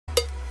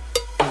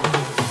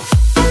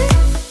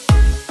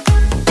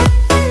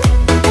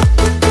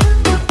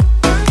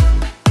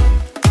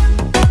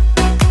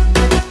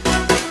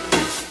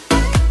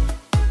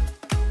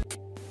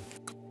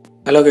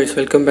Hello guys,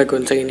 welcome back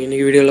once again. In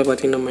this video la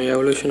pathina நம்ம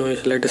evolution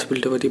OS latest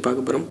build பத்தி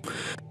பார்க்க போறோம்.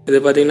 இது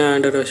பாத்தீங்கன்னா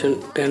Android version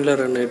 10 ல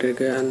ரன் ஆயிட்டு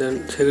இருக்கு. And then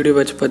security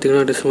patch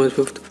பாத்தீங்கன்னா December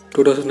 5th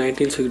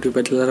 2019 security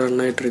patch ல ரன்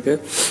ஆயிட்டு இருக்கு.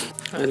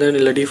 And then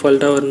இல்ல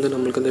டிஃபால்ட்டா வந்து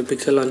நமக்கு அந்த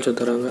pixel launch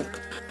தராங்க.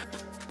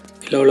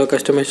 இல்ல அவ்வளோ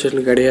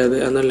கஸ்டமைசேஷன் கிடையாது.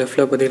 And then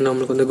leftல பாத்தீங்கன்னா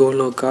நமக்கு வந்து Go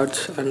No cards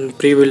and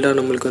pre-built-ஆ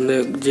நமக்கு வந்து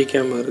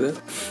Gcam வருது.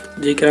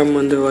 Gcam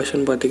வந்து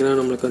version பாத்தீங்கன்னா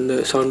நமக்கு வந்து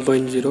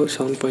 7.0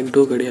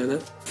 7.2 கிடையாது.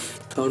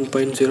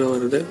 7.0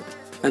 வருது.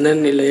 And then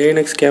இல்லை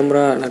ANX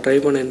கேமரா நான் ட்ரை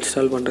பண்ண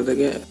இன்ஸ்டால்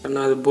பண்ணுறதுக்கு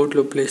ஆனால் அது போட்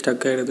லூப்லேயே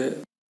ஸ்டக் ஆகிடுது.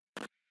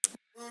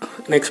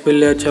 நெக்ஸ்ட்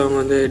பில்லாச்சும் அவங்க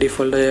வந்து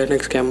டிஃபால்ட்டாக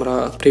ANX கேமரா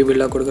ப்ரீ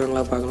பில்லாக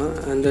கொடுக்குறாங்களா பார்க்கலாம்.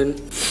 And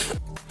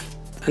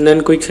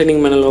then quick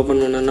setting panel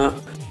open பண்ணோன்னா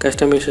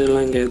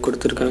கஸ்டமைசேஷன்லாம் இங்கே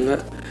கொடுத்துருக்காங்க.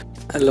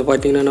 அதில்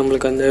பார்த்தீங்கன்னா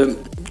நம்மளுக்கு அந்த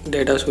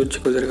டேட்டா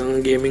ஸ்விட்ச் கொடுத்துருக்காங்க,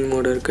 கேமிங்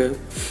மோடு இருக்குது,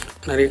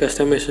 நிறைய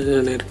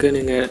கஸ்டமைசேஷன் இருக்குது.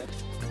 நீங்கள்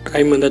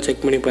டைம் வந்தால்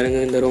செக் பண்ணி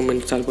பாருங்கள் இந்த ரோம்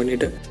இன்ஸ்டால்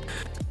பண்ணிவிட்டு.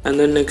 அண்ட்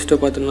தென்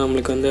நெக்ஸ்ட்டு பார்த்தோன்னா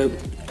நம்மளுக்கு வந்து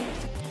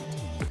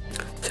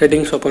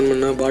செட்டிங்ஸ் ஓப்பன்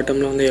பண்ணால்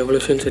பாட்டமில் வந்து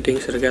எவல்யூஷன்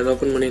செட்டிங்ஸ் இருக்குது. அதை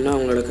ஓப்பன் பண்ணிங்கன்னா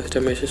அவங்களோட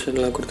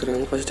கஸ்டமைசேஷன்லாம்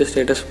கொடுத்துருக்காங்க. ஃபஸ்ட்டு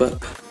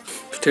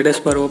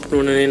ஸ்டேட்டஸ் பார் ஓப்பன்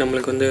பண்ணி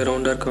நம்மளுக்கு வந்து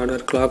rounder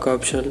Carter clock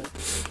option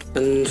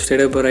and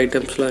status bar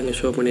ஐட்டம்ஸ்லாம் இங்கே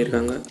ஷோ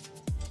பண்ணியிருக்காங்க.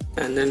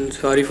 And then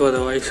sorry for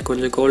the voice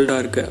கொஞ்சம்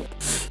கோல்டாக இருக்குது.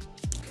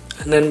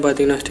 அண்ட் தென்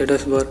பார்த்தீங்கன்னா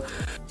ஸ்டேட்டஸ் பார்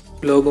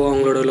லோகோ,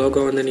 அவங்களோட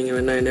லோகோ வந்து நீங்கள்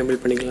வேணால்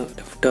எனேபிள் பண்ணிக்கலாம்,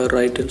 லெஃப்ட் ஆர்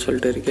ரைட்டுன்னு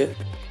சொல்லிட்டு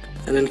இருக்குது.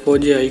 And then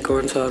 4G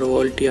icons R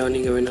வோல்ட்டியாக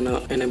நீங்கள் வேணும்னா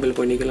எனேபிள்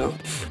பண்ணிக்கலாம்.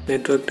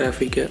 நெட்வொர்க்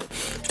டிராஃபிக்கு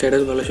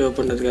ஸ்டேட்டஸ் பாரில் ஷோ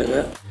பண்ணுறதுக்காக.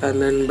 And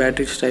then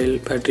battery style,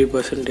 battery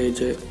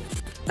percentage.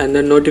 And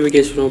then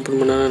notification open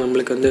பண்ணால்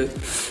நம்மளுக்கு வந்து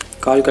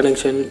கால்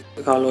கனெக்ஷன்,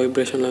 கால்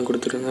வைப்ரேஷன்லாம்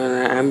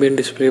கொடுத்துருக்காங்க. ஆம்பியன்ட்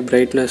டிஸ்பிளே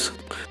பிரைட்னஸ்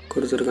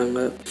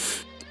கொடுத்துருக்காங்க.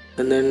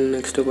 அண்ட் தென்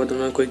நெக்ஸ்ட்டு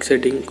பார்த்தோம்னா குயிக்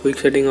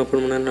செட்டிங்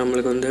ஓப்பன் பண்ணால்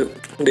நம்மளுக்கு வந்து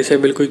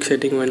disable quick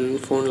setting when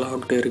phone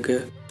logged இருக்குது.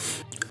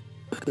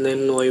 And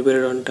then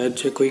vibrate on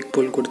touch, quick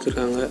புல்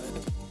கொடுத்துருக்காங்க.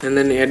 அண்ட்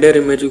தென் ஹெட்டர்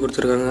இமேஜ்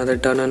கொடுத்துருக்காங்க, அதை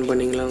டர்ன் ஆன்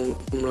பண்ணிக்கலாம்.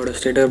 நம்மளோட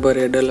ஸ்டேட்டஸ் பார்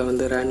ஹெட்டரில்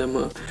வந்து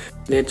ரேண்டமாக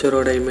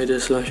நேச்சரோட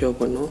இமேஜஸ்லாம் ஷோ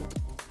பண்ணும்.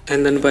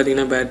 அண்ட் தென்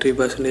பார்த்தீங்கன்னா பேட்ரி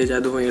பர்சன்டேஜ்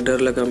அதுவும்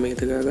ஹெட்டரில்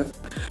கம்மிக்கிறதுக்காக.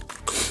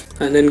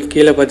 அண்ட் தென்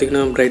கீழே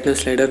பார்த்தீங்கன்னா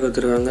பிரைட்னஸ் ஸ்லைடர்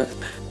கொடுத்துருக்காங்க,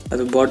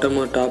 அது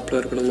பாட்டமாக டாப்பில்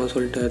இருக்கணுமா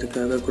சொல்லிட்டு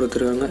அதுக்காக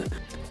கொடுத்துருக்காங்க.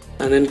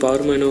 And then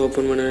power menu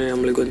open பண்ண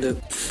நம்மளுக்கு வந்து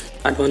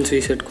அட்வான்ஸ்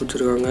ரீசெட்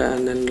கொடுத்துருக்காங்க.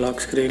 அண்ட் தென்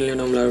லாக்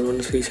ஸ்க்ரீன்லேயும் நம்மளை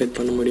அட்வான்ஸ் ரீசெட்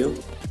பண்ண முடியும்.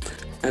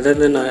 அதர்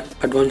தென்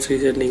அட்வான்ஸ்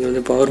ரீசெட் நீங்கள்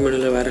வந்து பவர்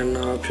மெனுவில் வேறு என்ன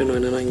ஆப்ஷன்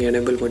வேணும்னா இங்கே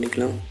எனேபிள்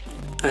பண்ணிக்கலாம்.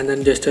 அண்ட்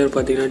தென் ஜெஸ்டர்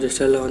பார்த்தீங்கன்னா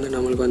ஜெஸ்டரில் வந்து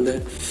நம்மளுக்கு வந்து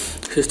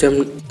சிஸ்டம்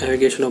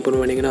நேவிகேஷன் ஓப்பன்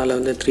பண்ணிங்கன்னா அதில்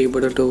வந்து 3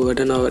 பட்டன் 2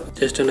 பட்டன்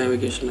ஜெஸ்டர்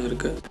நேவிகேஷன்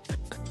இருக்குது.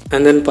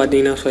 அண்ட் தென்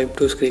பார்த்தீங்கன்னா ஸ்வைப்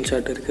டு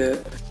ஸ்க்ரீன்ஷாட்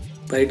இருக்குது,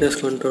 பிரைட்னஸ்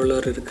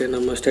கண்ட்ரோலர் இருக்குது,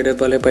 நம்ம ஸ்டேட்டஸ்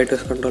பார்லேயே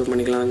பிரைட்னஸ் கண்ட்ரோல்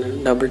பண்ணிக்கலாம். And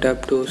then double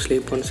tape to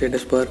sleep on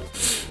status bar,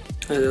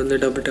 அது வந்து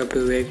டபுள் டேப்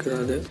டு வேக்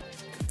அது.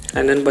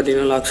 அண்ட் தென்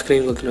பார்த்தீங்கன்னா லாக்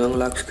ஸ்க்ரீன் கொடுத்துருவாங்க.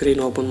 லாக்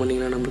ஸ்க்ரீன் ஓப்பன்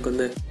பண்ணிங்கன்னா நம்மளுக்கு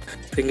வந்து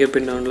finger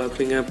print unlock,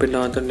 finger print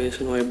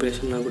ஆத்தன்டேஷன்,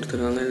 வைப்ரேஷன்லாம்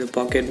கொடுத்துருக்காங்க. இது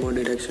பாக்கெட் மோட்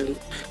டிடெக்ஷன்,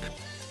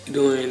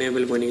 இதுவும்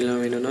எனேபிள் பண்ணிக்கலாம்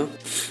வேணும்னா.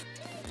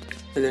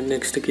 அண்ட் தென்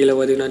நெக்ஸ்ட்டு கீழே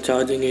பார்த்தீங்கன்னா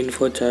சார்ஜிங்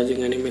இன்ஃபோ,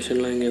 சார்ஜிங்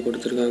அனிமேஷன்லாம் இங்கே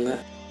கொடுத்துருக்காங்க.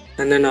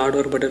 And then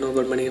hardware button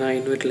open பண்ணிங்கன்னா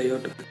இன்வெர்ட்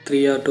லேஅவுட்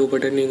 3 or 2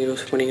 பட்டன் நீங்கள்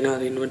யூஸ் பண்ணிங்கன்னா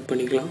அதை இன்வெர்ட்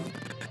பண்ணிக்கலாம்.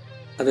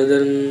 அதர்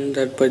தென்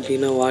தட்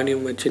பார்த்தீங்கன்னா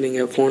வால்யூம் வச்சு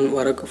நீங்கள்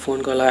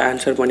ஃபோன் காலாக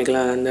ஆன்சர்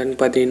பண்ணிக்கலாம். அண்ட் தென்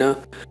பார்த்தீங்கன்னா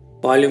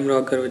வால்யூம்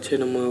ராக்கர் வச்சு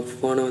நம்ம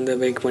ஃபோனை வந்து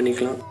வெயிக்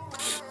பண்ணிக்கலாம்.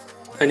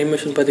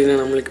 அனிமேஷன் பார்த்திங்கன்னா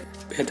நம்மளுக்கு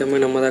ஏற்ற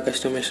மாதிரி நம்ம தான்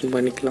கஸ்டமைசேஷன்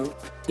பண்ணிக்கலாம்.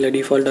 இல்லை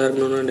டிஃபால்ட்டாக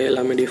இருக்கணும்னா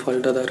எல்லாமே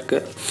டிஃபால்ட்டாக தான்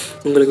இருக்குது,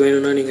 உங்களுக்கு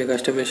வேணும்னா நீங்கள்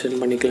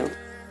கஸ்டமைசேஷன் பண்ணிக்கலாம்.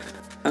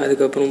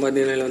 அதுக்கப்புறம்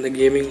பார்த்திங்கன்னா இதில் வந்து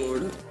கேமிங்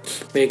மோடு,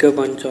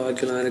 மேக்கப் அண்ட்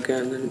சார்ஜ்லாம் இருக்குது.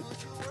 அண்ட் தென்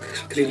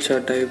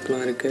ஸ்க்ரீன்ஷாட்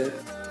டைப்லாம் இருக்குது.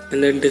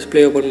 அண்ட் தென்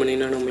டிஸ்பிளே ஓப்பன்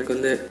பண்ணிங்கன்னா நம்மளுக்கு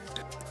வந்து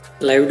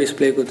லைவ்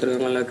டிஸ்பிளே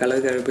கொடுத்துருக்காங்க, இல்லை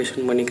கலர்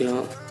கரெக்ஷன்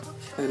பண்ணிக்கலாம்.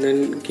 அண்ட்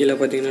தென் கீழே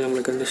பார்த்திங்கன்னா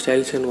நம்மளுக்கு வந்து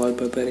ஸ்டைல்ஸ் அண்ட்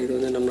வால்பேப்பர், இது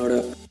வந்து நம்மளோட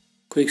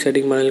குயிக்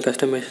செட்டிங் பேனல்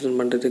கஸ்டமைசேஷன்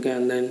பண்ணுறதுக்கு.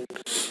 அண்ட் தென்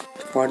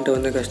ஃபாண்ட்டை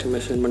வந்து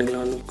கஸ்டமைசேஷன்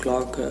பண்ணிக்கலாம்.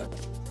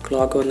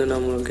 கிளாக் வந்து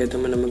நம்மளுக்கு ஏற்ற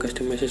மாதிரி நம்ம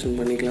கஸ்டமைசேஷன்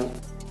பண்ணிக்கலாம்.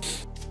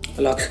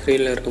 லாக்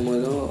ஸ்க்ரீனில்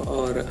இருக்கும்போதும்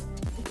ஒரு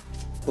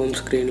ஹோம்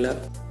ஸ்க்ரீனில்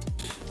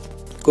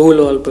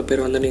கூகுள்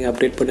வால்பேப்பர் வந்து நீங்கள்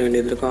அப்டேட் பண்ண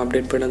வேண்டியது இருக்கும்.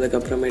 அப்டேட்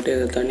பண்ணதுக்கப்புறமேட்டு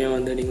அதை தனியாக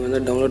வந்து நீங்கள்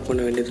வந்து டவுன்லோட்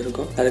பண்ண வேண்டியது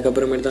இருக்கும்.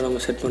 அதுக்கப்புறமேட்டு தான்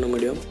நம்ம செட் பண்ண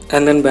முடியும்.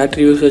 அண்ட் தென்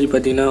பேட்டரி யூசேஜ்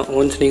பார்த்தீங்கன்னா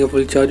ஒன்ஸ் நீங்கள்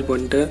ஃபுல் சார்ஜ்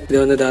பண்ணிட்டு இதை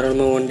வந்து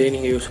தாராளமாக 1 day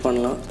நீங்கள் யூஸ்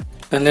பண்ணலாம்.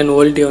 அண்ட் தென்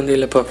வோல்ட்டி வந்து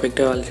இல்லை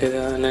பர்ஃபெக்டாக வேலை செய்யுது.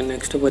 அண்ட் தென்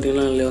நெக்ஸ்ட்டு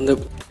பார்த்தீங்கன்னா இதில் வந்து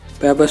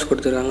பேப்பர்ஸ்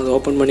கொடுத்துருக்காங்க, அதை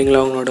ஓப்பன்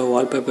பண்ணிக்கலாம். அவங்களோட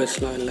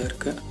வால்பேப்பர்ஸ்லாம் இல்லை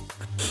இருக்குது,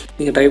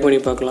 நீங்கள் ட்ரை பண்ணி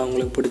பார்க்கலாம்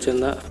உங்களுக்கு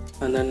பிடிச்சிருந்தா.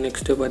 அண்ட் தென்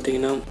நெக்ஸ்ட்டு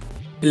பார்த்தீங்கன்னா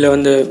இல்லை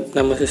வந்து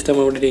நம்ம சிஸ்டம்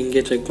விட்டுட்டு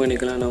இங்கேயே செக்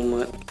பண்ணிக்கலாம்.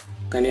 நம்ம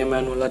தனியாக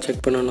மேனுவலாக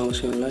செக் பண்ணணும்னு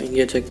அவசியம் இல்லை,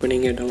 இங்கேயே செக் பண்ணி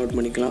இங்கே டவுன்லோட்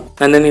பண்ணிக்கலாம்.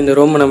 அண்ட் தென் இந்த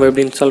ரோமை நம்ம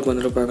எப்படி இன்ஸ்டால்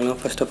பண்ணிட்டு பார்க்கலாம்.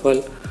 ஃபர்ஸ்ட் ஆஃப்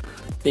ஆல்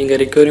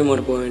நீங்கள் ரிகவரி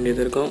மோட் போக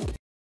வேண்டியது இருக்கும்.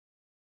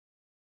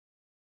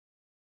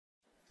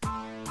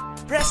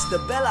 Press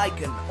the bell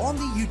icon on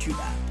the YouTube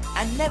app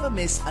and never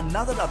miss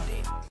another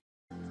update.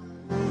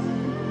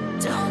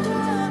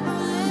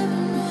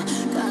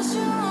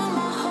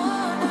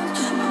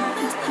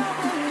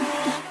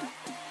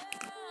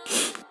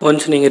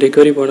 Once நீங்கள்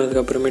ரிகவரி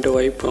போனதுக்கப்புறமேட்டு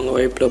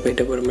வைப்பில்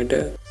போயிட்ட அப்புறமேட்டு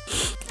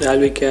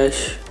Alvi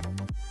cash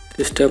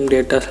system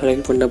data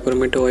select பண்ண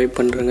அப்புறமேட்டு வைப்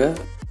பண்ணுறங்க.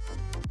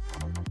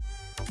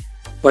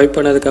 வைப்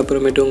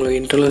பண்ணதுக்கப்புறமேட்டு உங்களுக்கு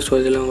இன்டர்னல்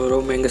ஸ்டோரேஜில் உங்கள்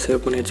ரோம் எங்கே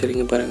சேவ் பண்ணி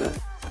வச்சுருக்கீங்க பாருங்கள்.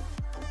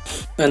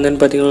 அண்ட் தென்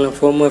பார்த்தீங்கன்னா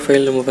ஃபர்ம்வேர்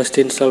ஃபைல் நம்ம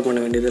ஃபஸ்ட்டு இன்ஸ்டால் பண்ண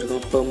வேண்டியது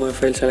இருக்கும். ஃபர்ம்வேர்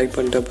ஃபைல் செலக்ட்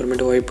பண்ணிட்டு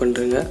அப்புறமேட்டு வைப்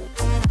பண்ணுறேங்க.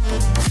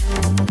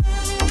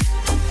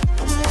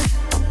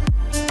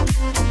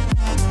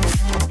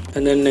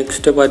 அண்ட் தென்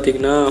நெக்ஸ்ட்டு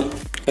பார்த்தீங்கன்னா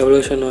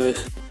எவல்யூஷன்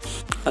ஓஎஸ்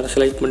அதை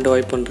செலக்ட் பண்ணிட்டு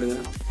வைப் பண்ணுறேங்க.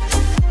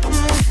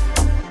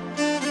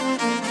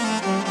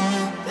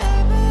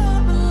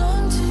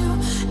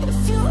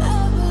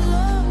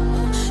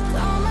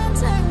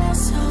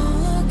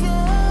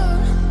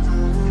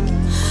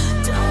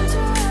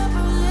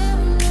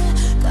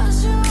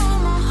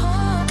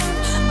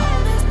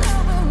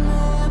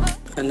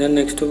 அண்ட் தென்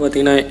நெக்ஸ்ட்டு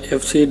பார்த்தீங்கன்னா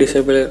எஃப்சி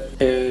டிசேபிள்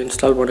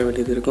இன்ஸ்டால் பண்ண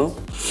வேண்டியது இருக்கும்.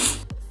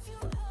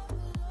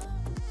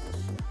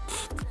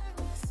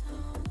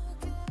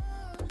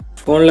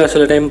 ஃபோனில்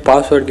சில டைம்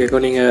பாஸ்வேர்டு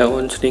கேட்கும்.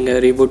 நீங்கள்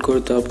ரீபூட்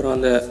கொடுத்த அப்புறம்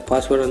அந்த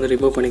பாஸ்வேர்டு வந்து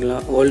ரிமூவ்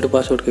பண்ணிக்கலாம். ஓல்டு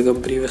பாஸ்வேர்டு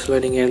கேட்கும்.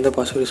 ப்ரீவியஸில் நீங்கள் எந்த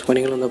பாஸ்வேர்டு யூஸ்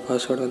பண்ணிங்களோ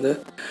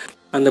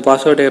அந்த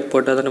பாஸ்வேர்டு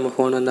போட்டால் தான் நம்ம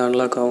ஃபோன் வந்து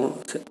அன்லாக் ஆகும்.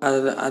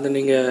 அதை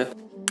நீங்கள்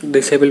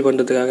டிசேபிள்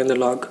பண்ணுறதுக்காக இந்த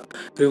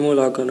ரிமூவ்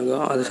லாக்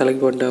இருக்கும். அதை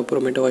செலக்ட் பண்ணிட்டு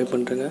அப்புறமேட்டு வைப்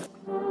பண்ணுறேங்க.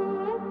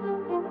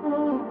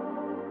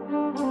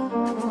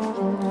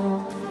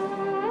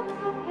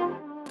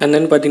 அண்ட்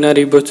தென் பார்த்தீங்கன்னா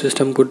ரீபூட்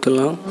சிஸ்டம்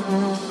கொடுத்துடலாம்.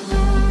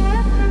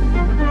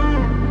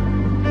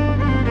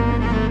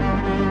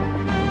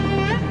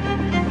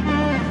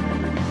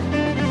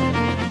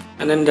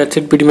 And then that's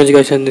it pretty much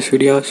guys in this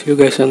video. See you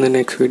guys on the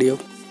next video.